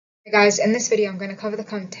Hey guys, in this video I'm going to cover the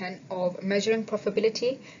content of measuring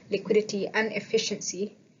profitability, liquidity and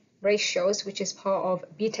efficiency ratios, which is part of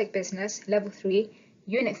BTEC Business Level 3,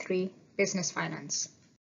 Unit 3, Business Finance.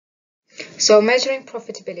 So measuring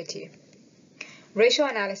profitability. Ratio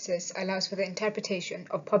analysis allows for the interpretation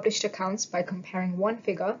of published accounts by comparing one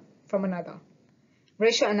figure from another.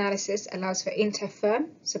 Ratio analysis allows for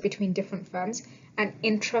inter-firm, so between different firms, and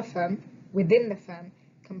intra-firm, within the firm,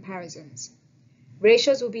 comparisons.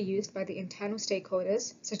 Ratios will be used by the internal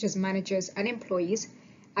stakeholders, such as managers and employees,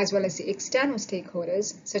 as well as the external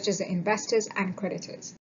stakeholders, such as the investors and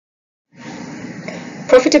creditors.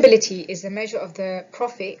 Profitability is the measure of the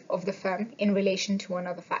profit of the firm in relation to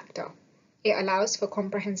another factor. It allows for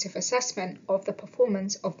comprehensive assessment of the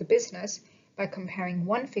performance of the business by comparing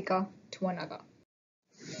one figure to another.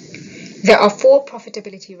 There are four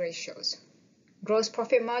profitability ratios: gross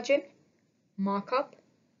profit margin, markup,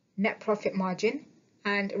 net profit margin,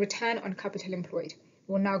 and return on capital employed.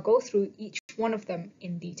 We'll now go through each one of them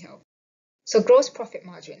in detail. So gross profit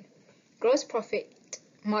margin. Gross profit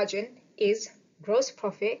margin is gross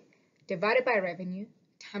profit divided by revenue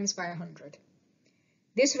times by 100.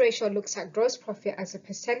 This ratio looks at gross profit as a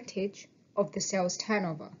percentage of the sales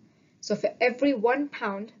turnover. So for every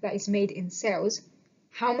 £1 that is made in sales,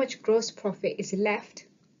 how much gross profit is left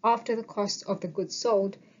after the cost of the goods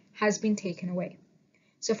sold has been taken away.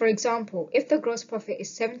 So for example, if the gross profit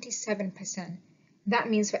is 77%, that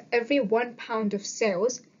means for every £1 of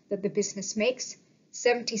sales that the business makes,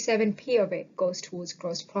 77p of it goes towards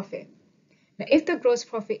gross profit. Now, if the gross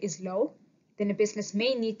profit is low, then a business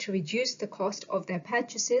may need to reduce the cost of their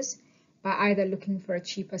purchases by either looking for a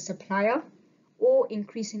cheaper supplier or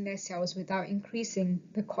increasing their sales without increasing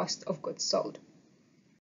the cost of goods sold.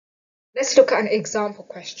 Let's look at an example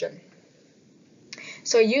question.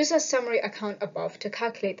 So use a summary account above to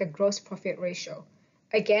calculate the gross profit ratio.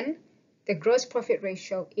 Again, the gross profit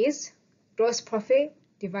ratio is gross profit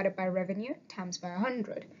divided by revenue times by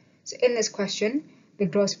 100. So in this question, the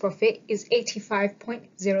gross profit is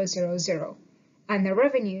 85.000 and the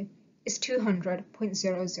revenue is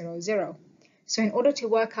 200.000. So in order to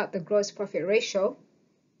work out the gross profit ratio,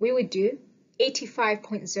 we would do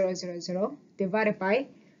 85.000 divided by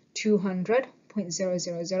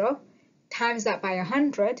 200.000 times that by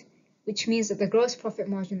 100, which means that the gross profit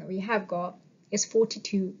margin that we have got is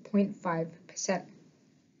 42.5%.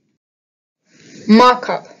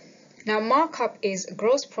 Markup. Now markup is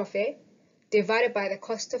gross profit divided by the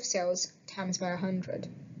cost of sales times by 100.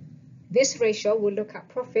 This ratio will look at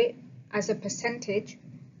profit as a percentage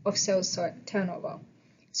of sales turnover.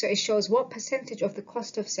 So it shows what percentage of the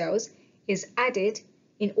cost of sales is added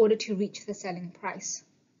in order to reach the selling price.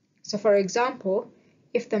 So for example,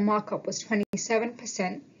 if the markup was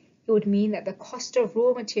 27%, it would mean that the cost of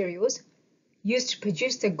raw materials used to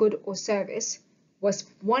produce the good or service was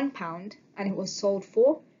 £1 and it was sold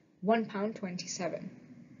for £1.27.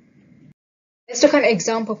 Let's look at an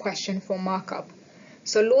example question for markup.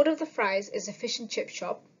 So Lord of the Fries is a fish and chip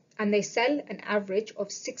shop and they sell an average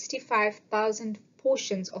of 65,000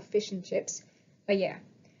 portions of fish and chips a year.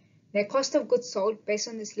 Their cost of goods sold based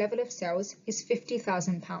on this level of sales is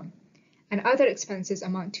 £50,000. and other expenses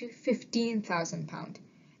amount to £15,000.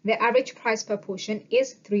 Their average price per portion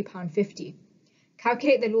is £3.50.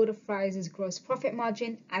 Calculate the Lord of Fries' gross profit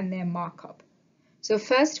margin and their markup. So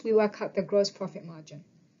first we work out the gross profit margin.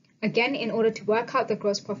 Again, in order to work out the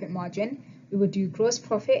gross profit margin, we would do gross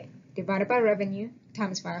profit divided by revenue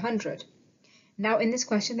times by 100. Now in this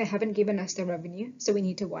question, they haven't given us the revenue, so we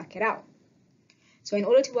need to work it out. So in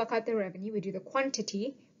order to work out the revenue, we do the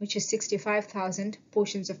quantity, which is 65,000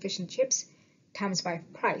 portions of fish and chips, times by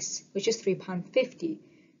price, which is £3.50.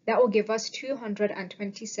 That will give us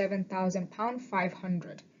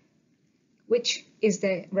 £227,500, which is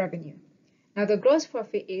the revenue. Now the gross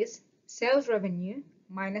profit is sales revenue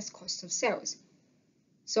minus cost of sales.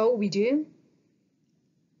 So we do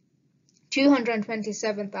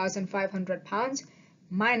 £227,500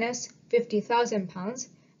 minus £50,000,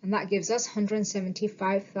 and that gives us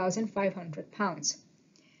 £175,500.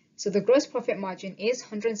 So the gross profit margin is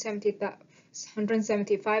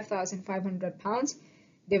 £175,500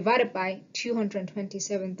 divided by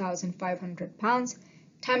 £227,500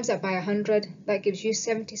 times that by 100, that gives you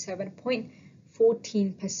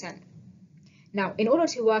 77.14%. Now, in order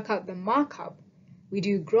to work out the markup, we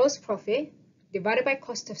do gross profit divided by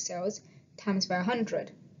cost of sales times by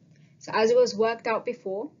 100. So as it was worked out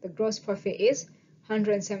before, the gross profit is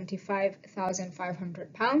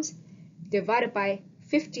 £175,500 divided by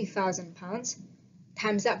 £50,000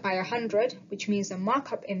 times that by 100, which means the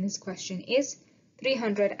markup in this question is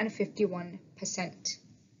 351%.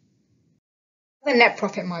 The net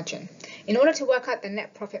profit margin. In order to work out the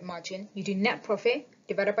net profit margin, you do net profit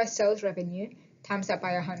divided by sales revenue times that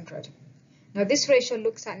by 100. Now this ratio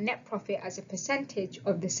looks at net profit as a percentage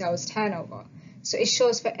of the sales turnover. So it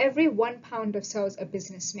shows for every £1 of sales a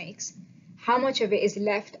business makes, how much of it is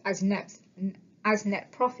left as net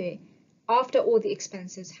profit after all the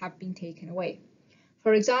expenses have been taken away.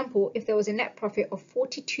 For example, if there was a net profit of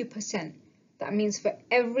 42%, that means for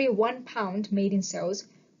every £1 made in sales,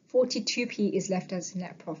 42p is left as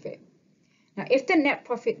net profit. Now, if the net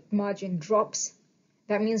profit margin drops,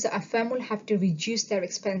 that means that a firm will have to reduce their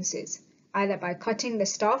expenses, either by cutting the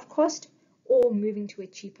staff cost or moving to a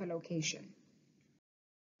cheaper location.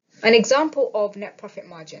 An example of net profit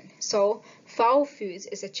margin. So, Fowl Foods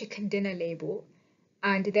is a chicken dinner label,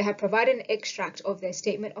 and they have provided an extract of their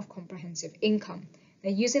statement of comprehensive income. Now,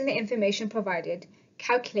 using the information provided,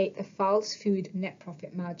 calculate the Fowl's Food net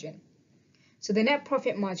profit margin. So the net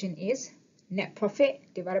profit margin is net profit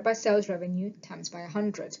divided by sales revenue times by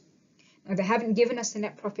 100. Now they haven't given us the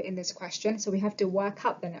net profit in this question, so we have to work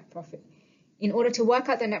out the net profit. In order to work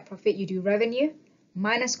out the net profit, you do revenue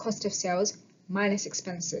minus cost of sales minus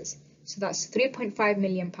expenses. So that's £3.5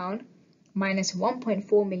 million minus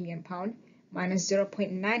 £1.4 million minus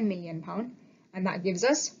 £0.9 million, and that gives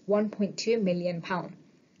us £1.2 million.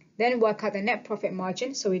 Then work out the net profit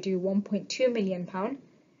margin, so we do £1.2 million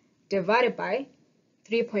divided by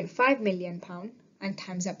 £3.5 million and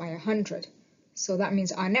times that by 100. So that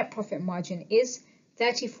means our net profit margin is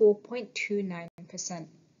 34.29%.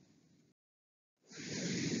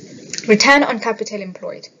 Return on capital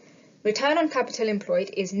employed. Return on capital employed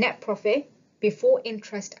is net profit before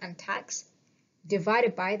interest and tax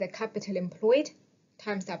divided by the capital employed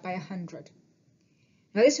times that by 100.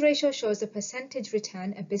 Now this ratio shows the percentage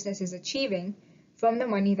return a business is achieving from the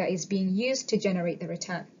money that is being used to generate the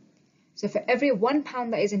return. So for every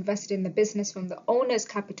 £1 that is invested in the business from the owner's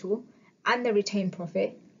capital and the retained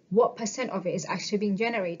profit, what percent of it is actually being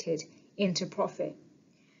generated into profit?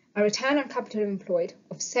 A return on capital employed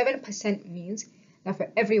of 7% means that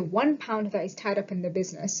for every £1 that is tied up in the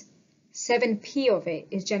business, 7p of it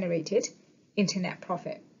is generated into net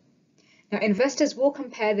profit. Now investors will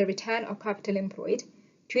compare the return of capital employed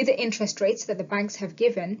to the interest rates that the banks have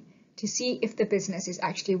given to see if the business is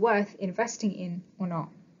actually worth investing in or not.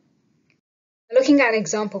 Looking at an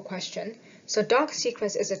example question, so Dark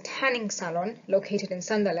Secrets is a tanning salon located in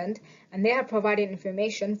Sunderland, and they have provided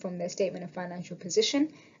information from their statement of financial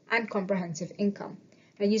position and comprehensive income.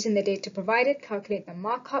 Now using the data provided, calculate the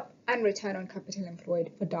markup and return on capital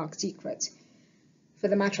employed for Dark Secrets. For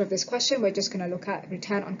the matter of this question, we're just going to look at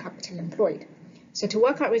return on capital employed. So to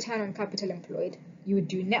work out return on capital employed, you would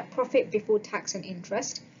do net profit before tax and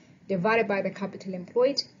interest divided by the capital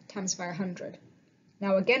employed times by 100.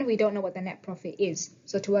 Now again, we don't know what the net profit is.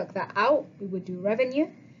 So to work that out, we would do revenue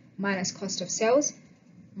minus cost of sales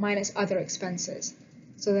minus other expenses.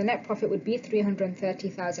 So the net profit would be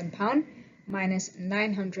 £330,000 minus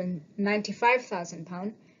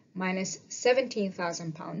 £995,000 minus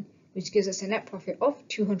 £17,000, which gives us a net profit of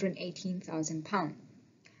 £218,000.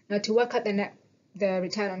 Now to work out the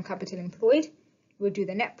return on capital employed, we'll do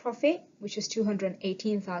the net profit, which is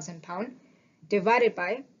 £218,000, divided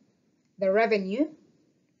by the revenue,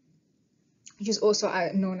 which is also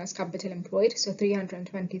known as capital employed, so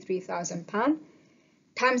 £323,000,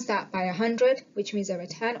 times that by 100, which means the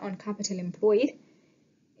return on capital employed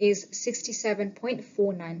is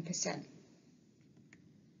 67.49%.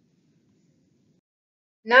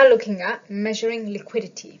 Now looking at measuring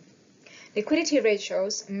liquidity. Liquidity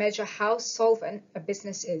ratios measure how solvent a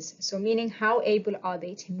business is, so meaning how able are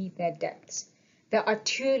they to meet their debts. There are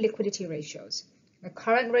two liquidity ratios, the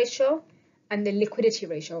current ratio and the liquidity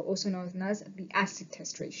ratio, also known as the acid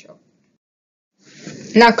test ratio.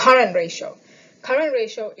 Now current ratio. Current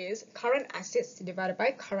ratio is current assets divided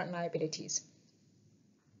by current liabilities.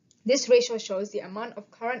 This ratio shows the amount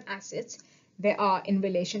of current assets there are in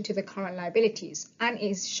relation to the current liabilities and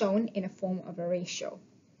is shown in a form of a ratio.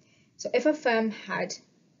 So if a firm had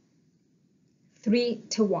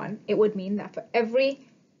 3:1, it would mean that for every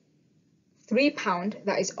 £3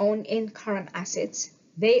 that is owned in current assets,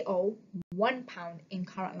 they owe £1 in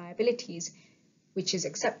current liabilities, which is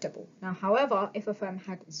acceptable. Now, however, if a firm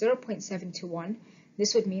had 0.7:1,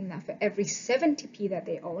 this would mean that for every 70p that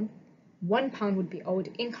they own, £1 would be owed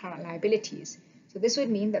in current liabilities. So this would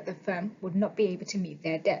mean that the firm would not be able to meet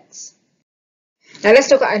their debts. Now let's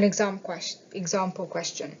look at an example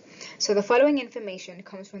question. So the following information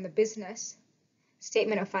comes from the business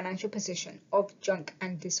statement of financial position of Junk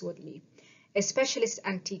and Disorderly, a specialist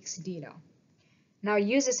antiques dealer. Now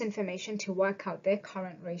use this information to work out their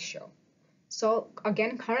current ratio. So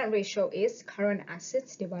again, current ratio is current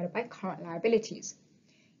assets divided by current liabilities.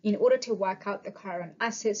 In order to work out the current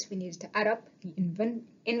assets, we need to add up the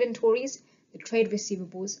inventories, the trade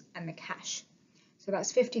receivables, and the cash. So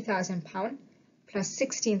that's £50,000 plus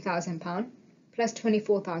 £16,000 plus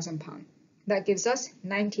 £24,000. That gives us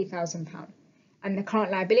 £90,000. And the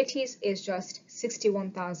current liabilities is just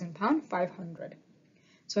 £61,500.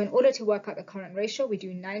 So in order to work out the current ratio, we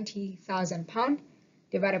do £90,000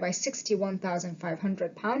 divided by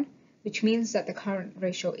 £61,500, which means that the current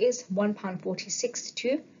ratio is £1.46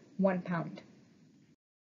 to £1.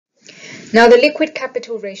 Now the liquid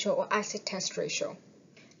capital ratio or asset test ratio.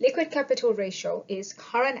 Liquid capital ratio is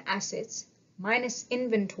current assets minus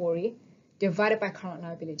inventory divided by current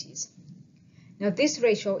liabilities. Now this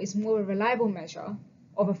ratio is more a reliable measure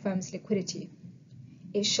of a firm's liquidity.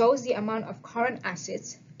 It shows the amount of current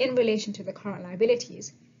assets in relation to the current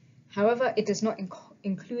liabilities. However, it does not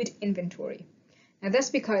include inventory. Now that's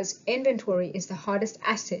because inventory is the hardest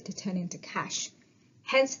asset to turn into cash.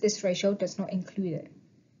 Hence, this ratio does not include it.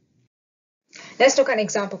 Let's look at an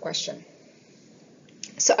example question.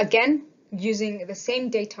 So again, using the same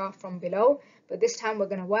data from below, but this time we're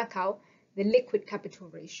going to work out the liquid capital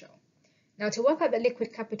ratio. Now to work out the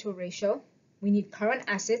liquid capital ratio, we need current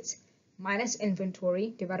assets minus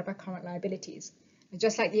inventory divided by current liabilities. And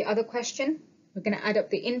just like the other question, we're going to add up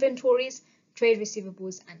the inventories, trade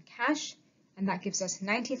receivables, and cash, and that gives us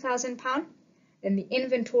 £90,000. Then the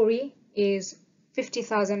inventory is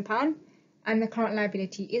 £50,000, and the current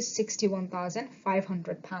liability is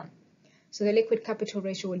 £61,500. So the liquid capital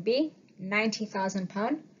ratio will be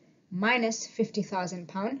 £90,000 minus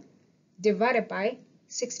 £50,000 divided by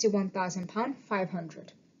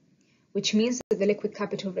 £61,500, which means that the liquid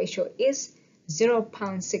capital ratio is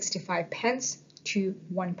 £0.65 to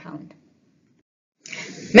 £1.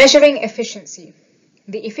 Measuring efficiency.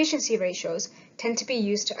 The efficiency ratios tend to be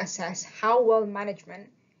used to assess how well management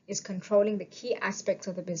is controlling the key aspects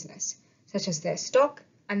of the business, such as their stock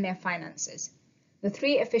and their finances. The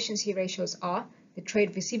three efficiency ratios are the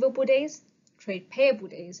trade receivable days, trade payable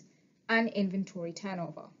days, and inventory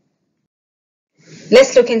turnover.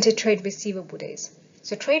 Let's look into trade receivable days.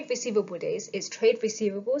 So trade receivable days is trade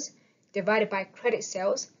receivables divided by credit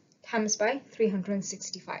sales times by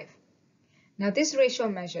 365. Now this ratio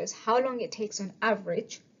measures how long it takes on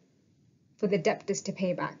average for the debtors to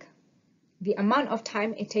pay back. The amount of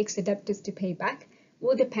time it takes the debtors to pay back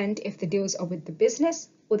will depend if the deals are with the business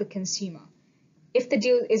or the consumer. If the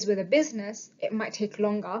deal is with a business, it might take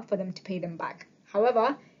longer for them to pay them back.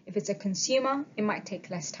 However, if it's a consumer, it might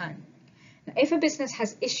take less time. Now, if a business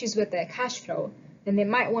has issues with their cash flow, then they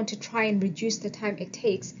might want to try and reduce the time it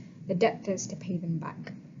takes the debtors to pay them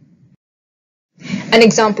back. An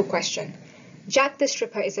example question. Jack the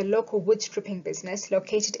Stripper is a local wood stripping business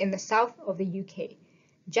located in the south of the UK.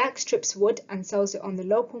 Jack strips wood and sells it on the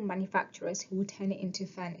local manufacturers who will turn it into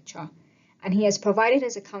furniture. And he has provided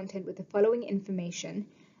his accountant with the following information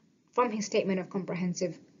from his statement of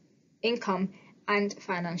comprehensive income and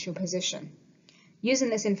financial position. Using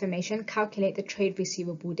this information, calculate the trade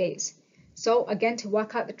receivable days. So again, to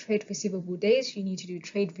work out the trade receivable days, you need to do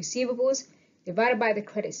trade receivables divided by the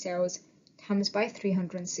credit sales times by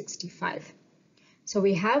 365. So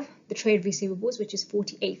we have the trade receivables, which is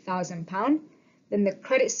 £48,000. Then the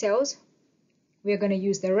credit sales, we are going to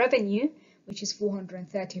use the revenue, which is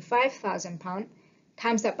 £435,000,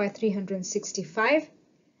 times that by 365,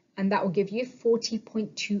 and that will give you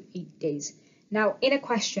 40.28 days. Now, in a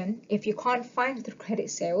question, if you can't find the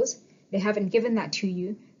credit sales, they haven't given that to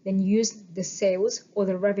you, then use the sales or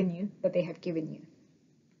the revenue that they have given you.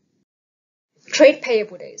 Trade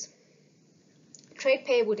payable days. Trade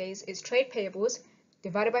payable days is trade payables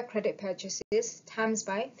divided by credit purchases times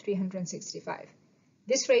by 365.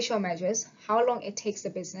 This ratio measures how long it takes the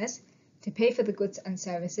business to pay for the goods and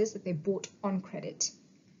services that they bought on credit.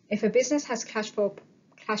 If a business has cash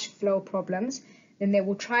flow problems, then they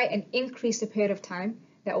will try and increase the period of time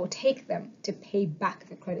that will take them to pay back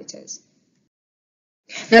the creditors.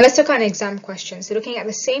 Now let's look at an exam question. So looking at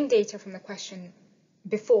the same data from the question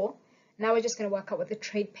before, now we're just going to work out what the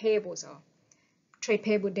trade payables are. Trade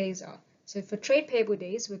payable days are. So for trade payable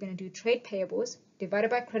days, we're going to do trade payables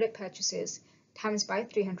divided by credit purchases times by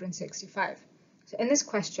 365. So in this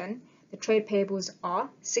question, the trade payables are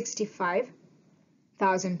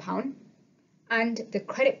 £65,000 and the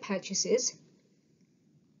credit purchases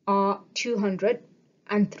are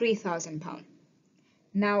 £203,000.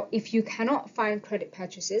 Now, if you cannot find credit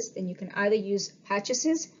purchases, then you can either use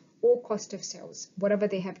purchases or cost of sales, whatever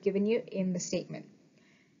they have given you in the statement.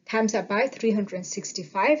 Times that by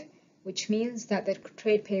 365, which means that the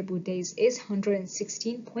trade payable days is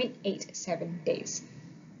 116.87 days.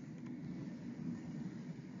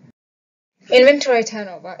 Inventory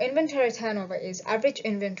turnover. Inventory turnover is average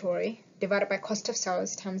inventory divided by cost of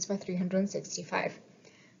sales times by 365.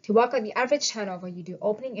 To work out the average turnover, you do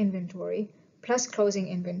opening inventory plus closing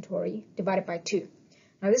inventory divided by 2.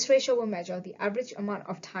 Now this ratio will measure the average amount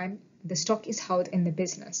of time the stock is held in the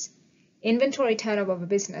business. Inventory turnover of a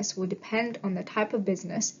business will depend on the type of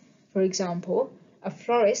business. For example, a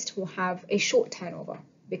florist will have a short turnover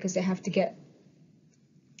because they have to get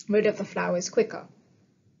rid of the flowers quicker.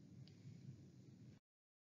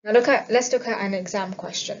 Now let's look at an exam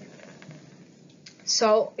question.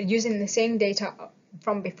 So using the same data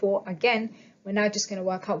from before, again, we're now just going to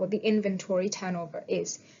work out what the inventory turnover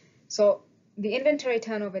is. So the inventory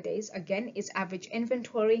turnover days, again, is average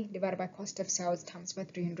inventory divided by cost of sales times by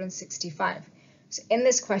 365. So in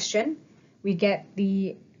this question, we get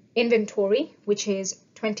the inventory, which is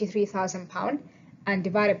 £23,000, and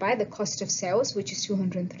divided by the cost of sales, which is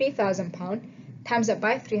 £203,000, times that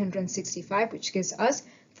by 365, which gives us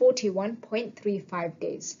 41.35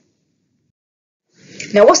 days.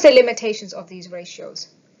 Now, what's the limitations of these ratios?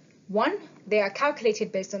 1, they are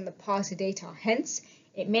calculated based on the past data, hence,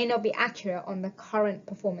 it may not be accurate on the current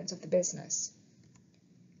performance of the business.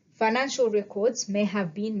 Financial records may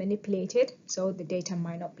have been manipulated, so the data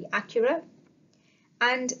might not be accurate.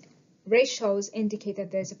 And ratios indicate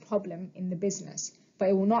that there's a problem in the business, but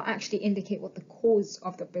it will not actually indicate what the cause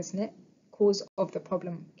of the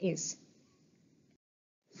problem is.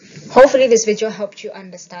 Hopefully this video helped you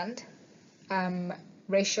understand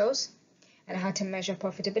ratios and how to measure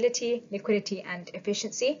profitability, liquidity, and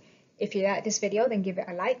efficiency. If you like this video, then give it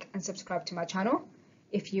a like and subscribe to my channel.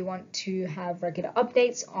 If you want to have regular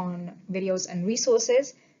updates on videos and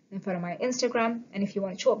resources, then follow my Instagram. And if you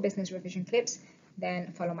want short business revision clips,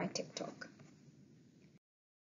 then follow my TikTok.